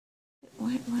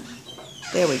What?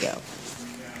 There we go.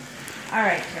 All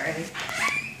right, Charlie.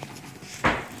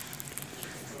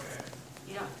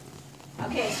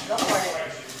 Okay, go for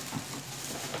it.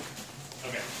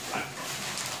 Okay, bye.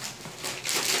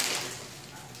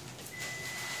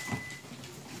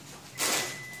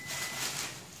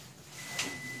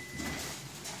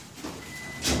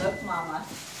 Look, Mama.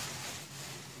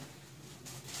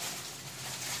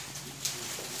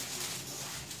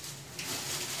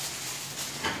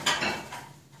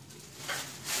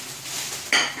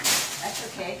 That's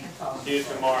okay, can follow. See you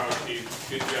tomorrow, Chief.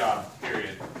 Good job,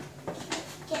 period.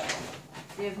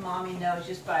 See if Mommy knows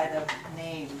just by the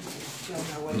name. She'll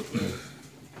know what it is.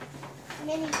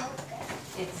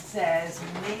 Minetonka. It says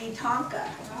Minetonka.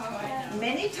 Oh, I know.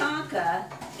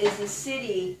 Minetonka is a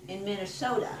city in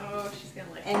Minnesota. Oh, she's gonna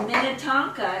like And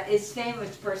Minetonka is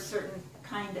famous for a certain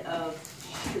kind of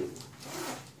shoe.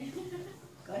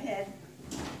 Go ahead.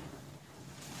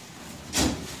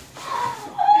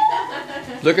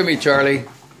 Look at me, Charlie.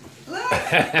 Look!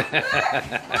 Mommy!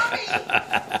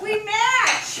 We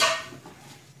match!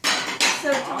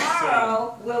 So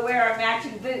tomorrow, we'll wear our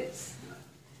matching boots.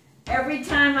 Every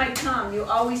time I come, you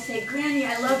always say, Granny,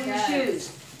 I love your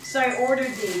shoes. So I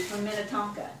ordered these from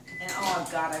Minetonka. And oh,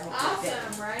 God, I hope they fit.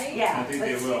 awesome, right? Yeah, I think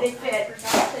they let's see will. they I fit.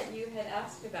 forgot that you had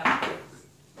asked about this.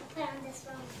 Found this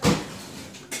one.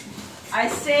 I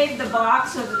saved the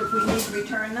box so that if we need to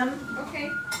return them, Okay.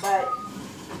 but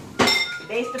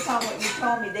based upon what you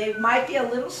told me, they might be a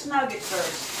little snug at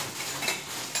first.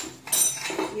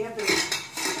 You have the...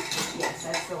 Yes,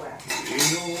 that's the left. I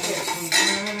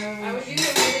would use a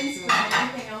wooden spoon.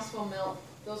 Anything else will melt.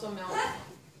 Those will melt.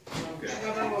 Okay.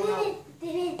 Rubber will melt.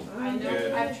 I know.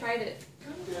 Good. I've tried it.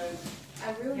 Good. I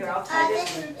really Here, don't. I'll tie this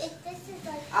one. This is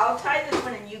like. I'll tie this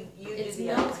one and you do It's the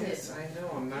other one. melted. Yes, I know.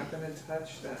 I'm not going to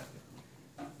touch that.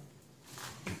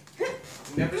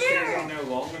 Never stays on there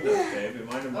long enough, babe. It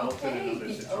might have melted in another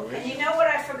Okay. situation. And you know what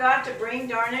I forgot to bring,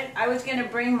 darn it? I was going to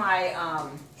bring my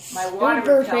my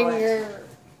water repellent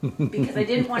because I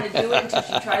didn't want to do it until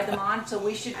she tried them on, so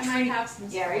we should I might treat have some.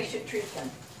 Yeah, we should treat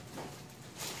them.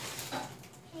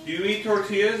 Do you eat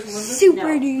tortillas, Linda?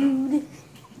 Super No. dude.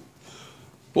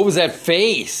 What was that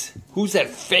face? Who's that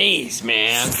face,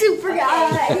 man? Super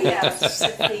guy. Yeah, let's see.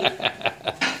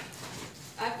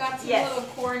 I've got some Yes. little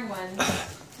pouring ones.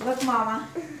 Look, Mama.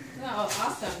 Oh,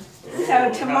 awesome.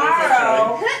 So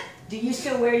tomorrow, do you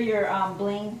still wear your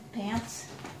bling pants?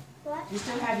 What? Do you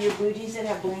still have your booties that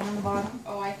have bling on the bottom?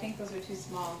 Oh, I think those are too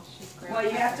small. She's great. Well, you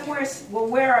have to wear. We'll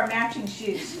wear our matching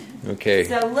shoes. Okay.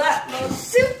 So look,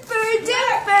 Super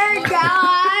duper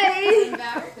guy.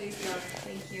 Back, please, love.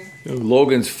 Thank you.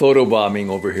 Logan's photobombing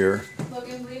over here.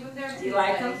 Logan, leave them there. Do you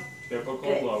like them? Typical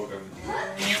Good. Logan.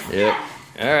 Yep.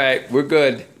 All right, we're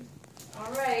good.